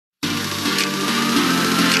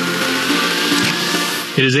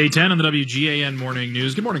It is 8:10 on the WGAN Morning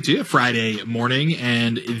News. Good morning to you. Friday morning,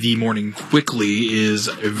 and the morning quickly is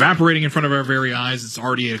evaporating in front of our very eyes. It's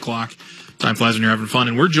already 8 o'clock. Time flies when you're having fun.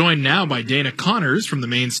 And we're joined now by Dana Connors from the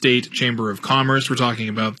Maine State Chamber of Commerce. We're talking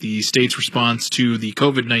about the state's response to the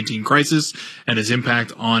COVID-19 crisis and its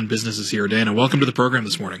impact on businesses here. Dana, welcome to the program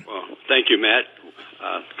this morning. Well, thank you, Matt.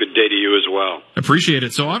 Good day to you as well. Appreciate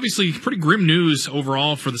it. So obviously pretty grim news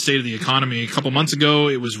overall for the state of the economy. A couple months ago,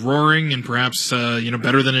 it was roaring and perhaps,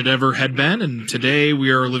 better than it ever had been. And today we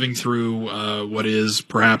are living through what is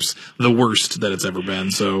perhaps the worst that it's ever been.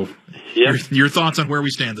 So your thoughts on where we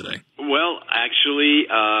stand today? Well, actually,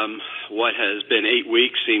 what has been 8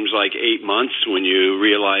 weeks seems like 8 months when you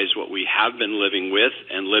realize what we have been living with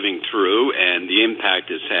and living through and the impact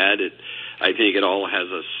it's had. I think it all has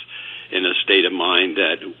us in a state of mind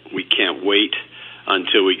that we can't wait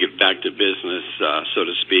until we get back to business, so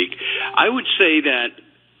to speak. I would say that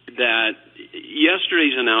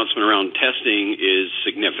yesterday's announcement around testing is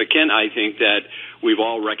significant. I think that we've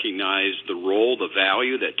all recognized the role, the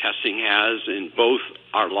value that testing has in both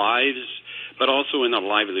our lives, but also in our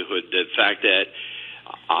livelihood. The fact that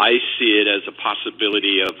I see it as a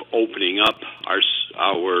possibility of opening up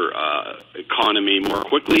our economy more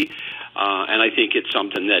quickly. And I think it's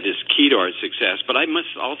something that is key to our success. But I must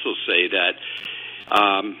also say that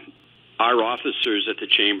our officers at the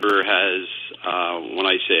Chamber has, when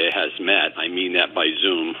I say it has met, I mean that by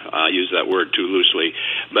Zoom. I use that word too loosely.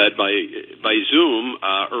 But by Zoom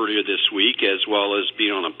earlier this week, as well as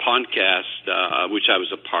being on a podcast, which I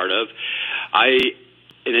was a part of,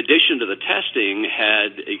 in addition to the testing,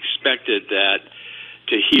 had expected that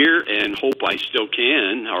to hear and hope I still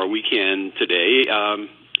can, or we can today,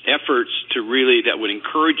 efforts to really that would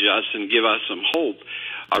encourage us and give us some hope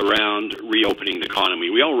around reopening the economy.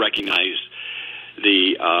 We all recognize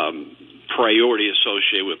the priority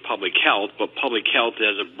associated with public health, but public health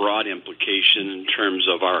has a broad implication in terms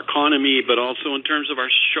of our economy, but also in terms of our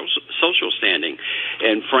social standing.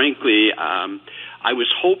 And frankly, I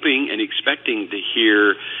was hoping and expecting to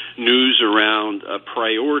hear news around a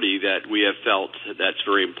priority that we have felt that's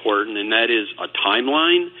very important, and that is a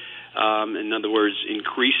timeline. In other words,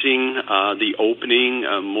 increasing the opening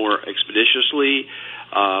more expeditiously,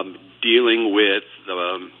 dealing with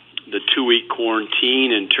the 2-week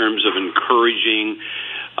quarantine in terms of encouraging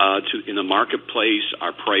in the marketplace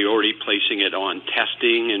our priority, placing it on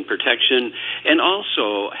testing and protection, and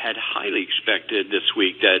also had highly expected this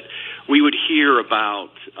week that we would hear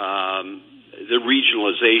about the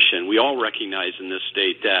regionalization. We all recognize in this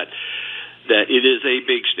state that it is a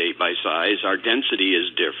big state by size. Our density is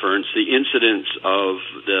different. The incidence of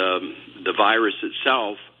the virus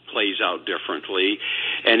itself plays out differently.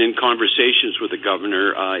 And in conversations with the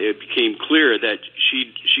governor, it became clear that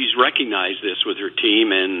she's recognized this with her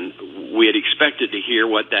team, and we had expected to hear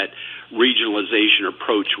what that regionalization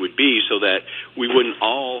approach would be so that we wouldn't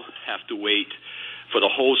all have to wait for the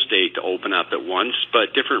whole state to open up at once,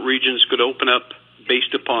 but different regions could open up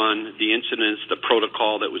based upon the incidents, the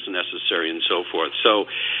protocol that was necessary, and so forth. So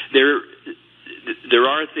there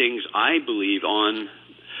are things, I believe, on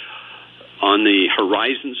the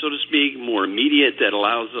horizon, so to speak, more immediate, that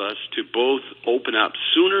allows us to both open up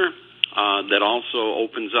sooner, that also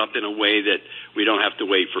opens up in a way that we don't have to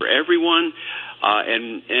wait for everyone.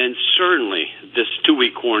 And certainly this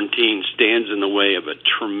 2-week quarantine stands in the way of a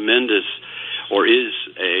tremendous, or is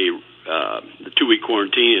the 2-week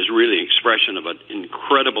quarantine is really an expression of an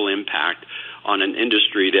incredible impact on an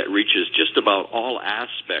industry that reaches just about all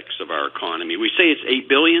aspects of our economy. We say it's $8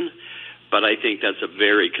 billion, but I think that's a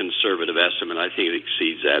very conservative estimate. I think it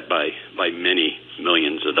exceeds that by many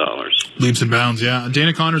millions of dollars. Leaps and bounds, yeah.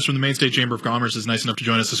 Dana Connors from the Maine State Chamber of Commerce is nice enough to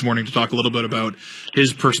join us this morning to talk a little bit about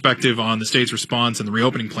his perspective on the state's response and the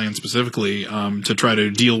reopening plan specifically to try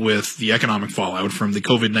to deal with the economic fallout from the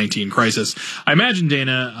COVID-19 crisis. I imagine,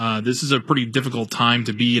 Dana, this is a pretty difficult time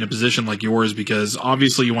to be in a position like yours because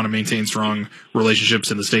obviously you want to maintain strong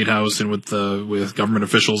relationships in the State House and with government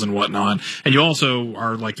officials and whatnot. And you also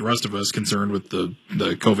are, like the rest of us, concerned with the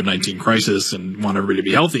COVID-19 crisis and want everybody to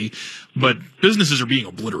be healthy. But businesses are being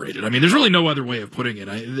obliterated. I mean, there's really no other way of putting it.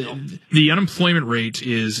 The unemployment rate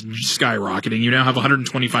is skyrocketing. You now have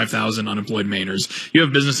 125,000 unemployed Mainers. You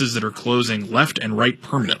have businesses that are closing left and right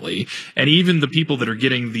permanently. And even the people that are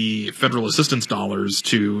getting the federal assistance dollars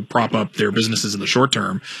to prop up their businesses in the short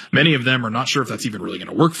term, many of them are not sure if that's even really going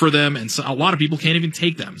to work for them. And so a lot of people can't even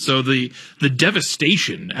take them. So the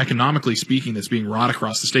devastation, economically speaking, that's being wrought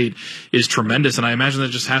across the state is tremendous. And I imagine that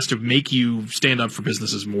just has to make you stand up for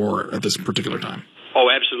businesses more at this particular time. Oh,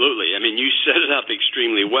 absolutely. I mean, you set it up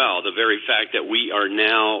extremely well. The very fact that we are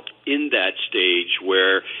now in that stage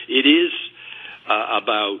where it is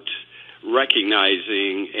about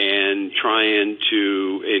recognizing and trying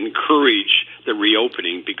to encourage the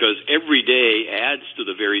reopening, because every day adds to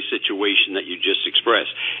the very situation that you just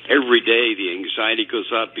expressed. Every day the anxiety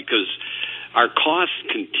goes up because our costs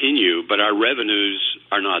continue, but our revenues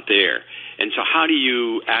are not there. And so how do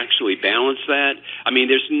you actually balance that? I mean,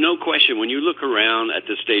 there's no question when you look around at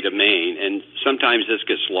the state of Maine, and sometimes this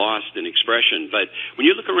gets lost in expression, but when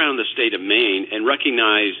you look around the state of Maine and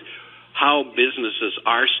recognize how businesses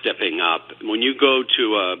are stepping up, when you go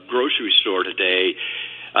to a grocery store today,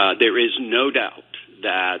 there is no doubt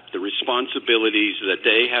that the responsibilities that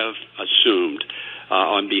they have assumed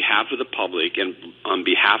on behalf of the public and on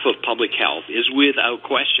behalf of public health is without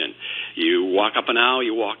question. You walk up an aisle,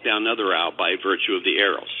 you walk down another aisle by virtue of the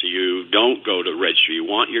arrows. So you don't go to the register you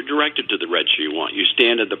want, you're directed to the register you want. You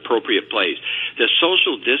stand at the appropriate place. The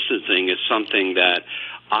social distancing is something that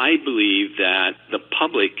I believe that the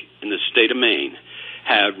public in the state of Maine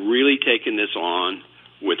have really taken this on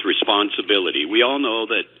with responsibility. We all know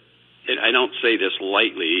that, and I don't say this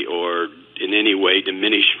lightly or in any way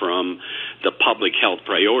diminish from the public health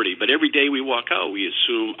priority, but every day we walk out, we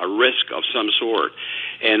assume a risk of some sort.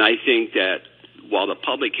 And I think that while the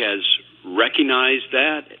public has recognized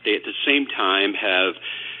that, they at the same time have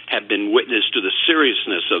been witness to the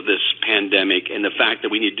seriousness of this pandemic and the fact that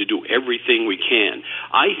we need to do everything we can.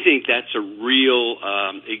 I think that's a real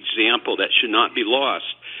example that should not be lost.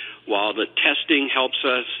 While the testing helps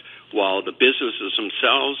us, while the businesses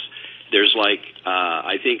themselves, there's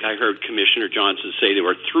I think I heard Commissioner Johnson say there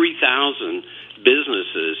were 3,000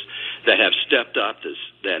 businesses that have stepped up,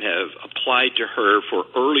 that have applied to her for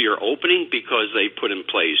earlier opening because they put in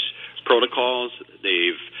place protocols,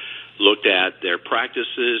 they've looked at their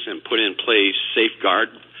practices and put in place safeguard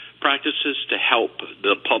practices to help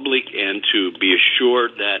the public and to be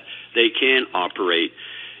assured that they can operate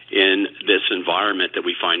in this environment that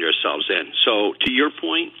we find ourselves in. So to your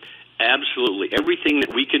point, absolutely everything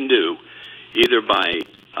that we can do, either by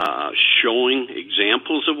showing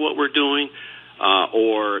examples of what we're doing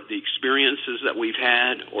or the experiences that we've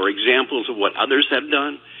had or examples of what others have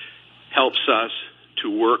done, helps us to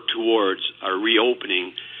work towards a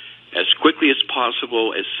reopening as quickly as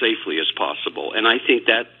possible, as safely as possible. And I think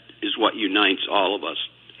that is what unites all of us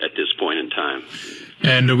at this point in time.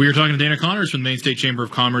 And we were talking to Dana Connors from the Maine State Chamber of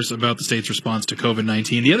Commerce about the state's response to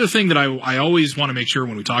COVID-19. The other thing that I always want to make sure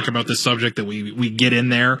when we talk about this subject that we get in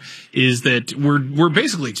there is that we're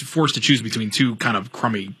basically forced to choose between two kind of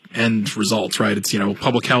crummy end results, right? It's,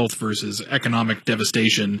 public health versus economic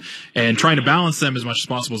devastation, and trying to balance them as much as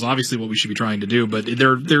possible is obviously what we should be trying to do. But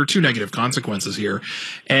there are two negative consequences here.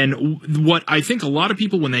 And what I think a lot of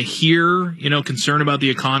people, when they hear, concern about the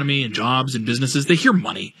economy and jobs and businesses, they hear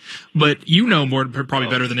money. But probably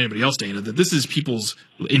better than anybody else, Dana, that this is people's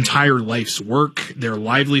entire life's work, their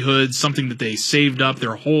livelihoods, something that they saved up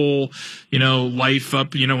their whole, life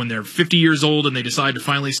up, when they're 50 years old and they decide to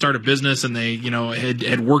finally start a business and they,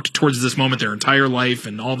 had worked towards this moment their entire life,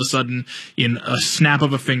 and all of a sudden, in a snap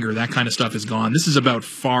of a finger, that kind of stuff is gone. This is about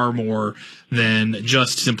far more than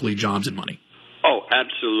just simply jobs and money. Oh,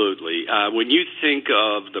 absolutely. When you think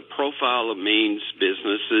of the profile of Maine's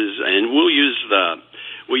businesses, and we'll use the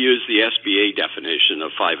SBA definition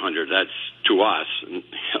of 500. That's, to us,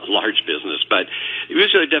 a large business. But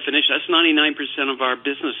use a definition. That's 99% of our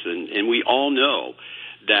business. And we all know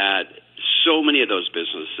that so many of those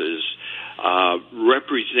businesses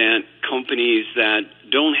represent companies that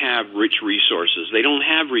don't have rich resources. They don't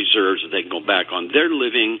have reserves that they can go back on. They're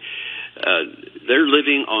living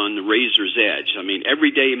on the razor's edge. I mean,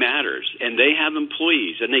 every day matters, and they have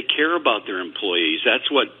employees, and they care about their employees. That's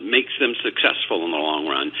what makes them successful in the long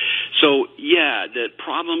run. So, yeah, the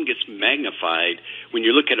problem gets magnified when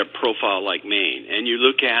you look at a profile like Maine, and you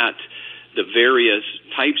look at the various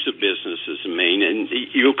types of businesses in Maine, and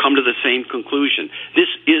you'll come to the same conclusion. This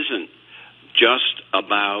isn't just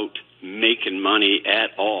about making money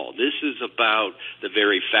at all. This is about the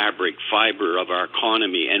very fiber of our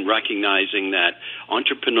economy, and recognizing that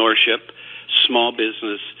entrepreneurship, small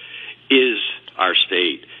business is our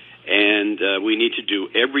state. And we need to do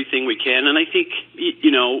everything we can. And I think,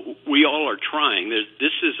 we all are trying.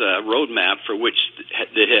 This is a roadmap for which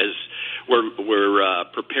we're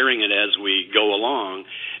preparing it as we go along.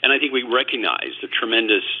 And I think we recognize the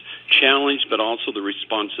tremendous challenge, but also the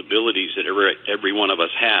responsibilities that every one of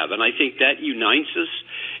us have. And I think that unites us,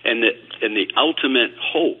 and the ultimate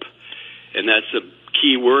hope. And that's a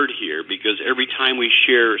key word here, because every time we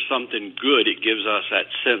share something good, it gives us that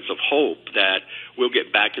sense of hope that we'll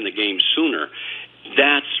get back in the game sooner.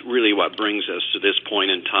 That's really what brings us to this point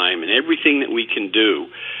in time. And everything that we can do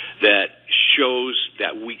that shows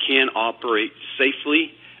that we can operate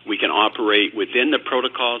safely. We can operate within the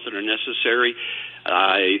protocols that are necessary.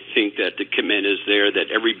 I think that the commitment is there, that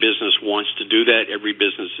every business wants to do that. Every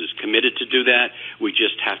business is committed to do that. We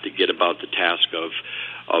just have to get about the task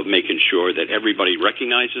of making sure that everybody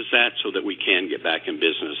recognizes that so that we can get back in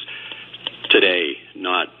business today,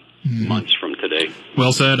 not months from today.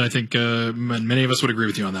 Well said. I think many of us would agree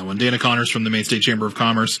with you on that one. Dana Connors from the Maine State Chamber of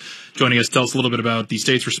Commerce joining us to tell us a little bit about the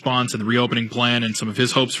state's response and the reopening plan and some of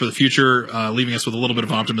his hopes for the future, leaving us with a little bit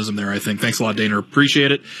of optimism there, I think. Thanks a lot, Dana.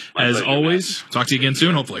 Appreciate it. My As pleasure, always, Matt. Talk to you again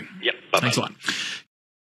soon, hopefully. Yep. Bye-bye. Thanks a lot.